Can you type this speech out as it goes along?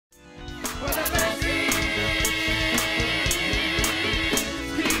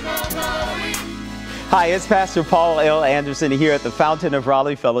Hi, it's Pastor Paul L. Anderson here at the Fountain of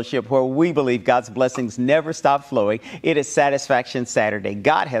Raleigh Fellowship, where we believe God's blessings never stop flowing. It is Satisfaction Saturday.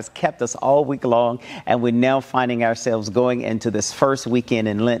 God has kept us all week long, and we're now finding ourselves going into this first weekend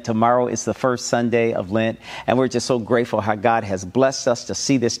in Lent. Tomorrow is the first Sunday of Lent, and we're just so grateful how God has blessed us to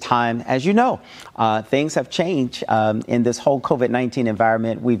see this time. As you know, things have changed in this whole COVID-19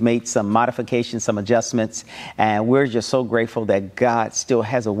 environment. We've made some modifications, some adjustments, and we're just so grateful that God still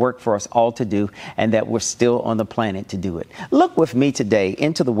has a work for us all to do, and that we're still on the planet to do it. Look with me today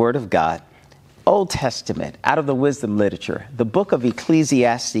into the Word of God, Old Testament, out of the wisdom literature, the book of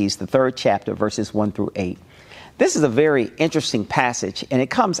Ecclesiastes, the 3rd chapter, verses 1 through 8. This is a very interesting passage, and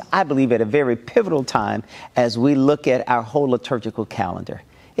it comes, I believe, at a very pivotal time as we look at our whole liturgical calendar.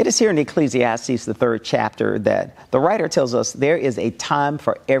 It is here in Ecclesiastes, the 3rd chapter, that the writer tells us there is a time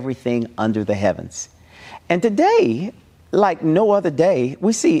for everything under the heavens. And today, like no other day,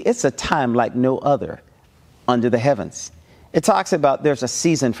 we see it's a time like no other under the heavens. It talks about there's a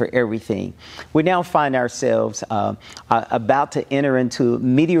season for everything. We now find ourselves about to enter into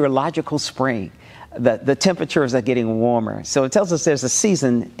meteorological spring. The temperatures are getting warmer. So it tells us there's a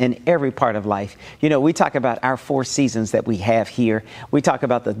season in every part of life. You know, we talk about our 4 seasons that we have here. We talk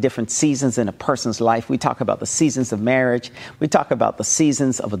about the different seasons in a person's life. We talk about the seasons of marriage. We talk about the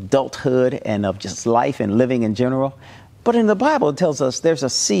seasons of adulthood and of just life and living in general. But in the Bible, it tells us there's a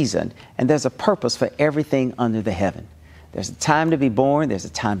season and there's a purpose for everything under the heaven. There's a time to be born. There's a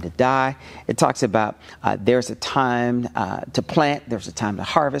time to die. It talks about there's a time to plant. There's a time to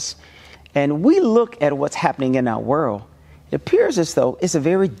harvest. And we look at what's happening in our world. It appears as though it's a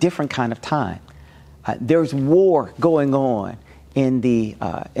very different kind of time. There's war going on in the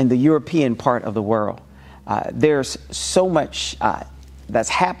European part of the world. There's so much that's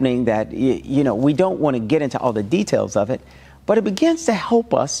happening that, you know, we don't want to get into all the details of it, but it begins to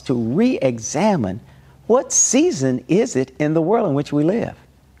help us to re-examine what season is it in the world in which we live.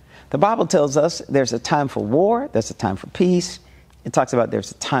 The Bible tells us there's a time for war, there's a time for peace. It talks about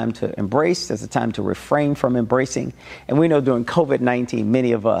there's a time to embrace, there's a time to refrain from embracing. And we know during COVID-19,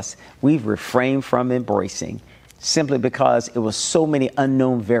 many of us, we've refrained from embracing simply because it was so many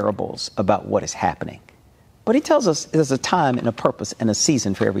unknown variables about what is happening. But he tells us there's a time and a purpose and a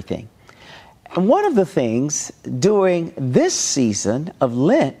season for everything. And one of the things during this season of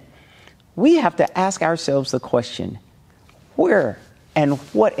Lent, we have to ask ourselves the question, where and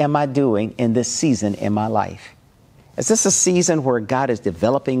what am I doing in this season in my life? Is this a season where God is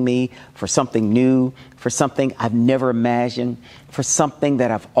developing me for something new, for something I've never imagined, for something that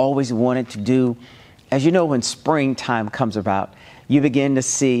I've always wanted to do? As you know, when springtime comes about, you begin to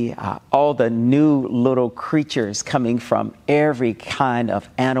see all the new little creatures coming from every kind of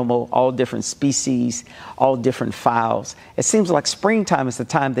animal, all different species, all different fowls. It seems like springtime is the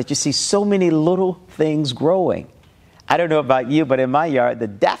time that you see so many little things growing. I don't know about you, but in my yard, the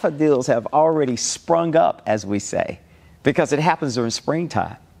daffodils have already sprung up, as we say, because it happens during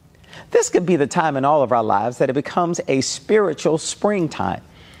springtime. This could be the time in all of our lives that it becomes a spiritual springtime.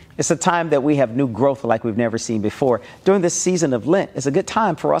 It's a time that we have new growth like we've never seen before. During this season of Lent, it's a good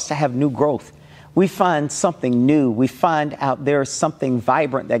time for us to have new growth. We find something new. We find out there's something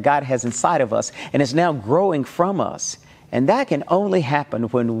vibrant that God has inside of us and is now growing from us. And that can only happen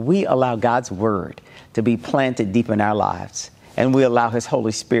when we allow God's word to be planted deep in our lives. And we allow his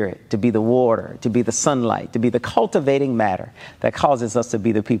Holy Spirit to be the water, to be the sunlight, to be the cultivating matter that causes us to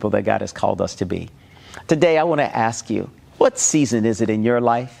be the people that God has called us to be. Today, I want to ask you, what season is it in your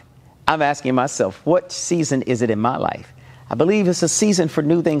life? I'm asking myself, what season is it in my life? I believe it's a season for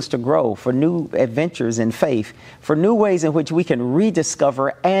new things to grow, for new adventures in faith, for new ways in which we can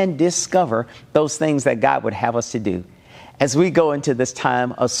rediscover and discover those things that God would have us to do. As we go into this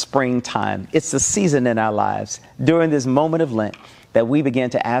time of springtime, it's the season in our lives during this moment of Lent that we begin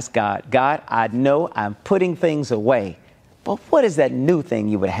to ask God, God, I know I'm putting things away, but what is that new thing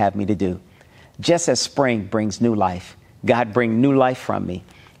you would have me to do? Just as spring brings new life, God, bring new life from me.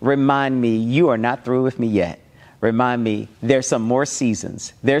 Remind me you are not through with me yet. Remind me there's some more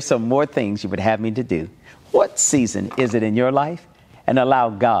seasons. There's some more things you would have me to do. What season is it in your life? And allow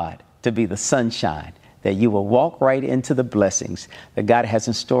God to be the sunshine, that you will walk right into the blessings that God has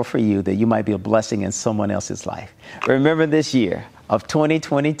in store for you, that you might be a blessing in someone else's life. Remember this year of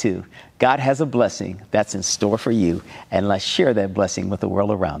 2022, God has a blessing that's in store for you, and let's share that blessing with the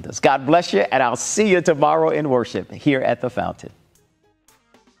world around us. God bless you, and I'll see you tomorrow in worship here at the Fountain.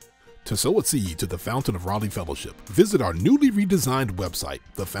 To sow a seed to the Fountain of Raleigh Fellowship, visit our newly redesigned website,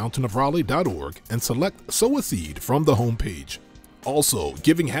 thefountainofraleigh.org, and select Sow a Seed from the homepage. Also,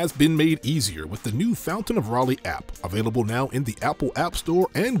 giving has been made easier with the new Fountain of Raleigh app, available now in the Apple App Store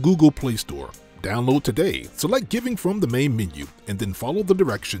and Google Play Store. Download today, select Giving from the main menu, and then follow the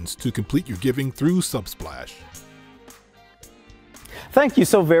directions to complete your giving through Subsplash. Thank you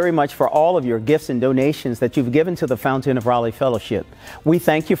so very much for all of your gifts and donations that you've given to the Fountain of Raleigh Fellowship. We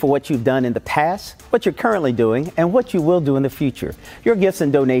thank you for what you've done in the past, what you're currently doing, and what you will do in the future. Your gifts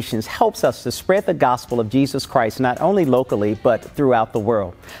and donations helps us to spread the gospel of Jesus Christ, not only locally, but throughout the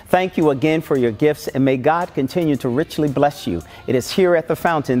world. Thank you again for your gifts, and may God continue to richly bless you. It is here at the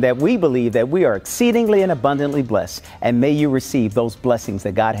Fountain that we believe that we are exceedingly and abundantly blessed, and may you receive those blessings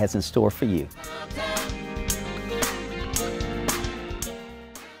that God has in store for you.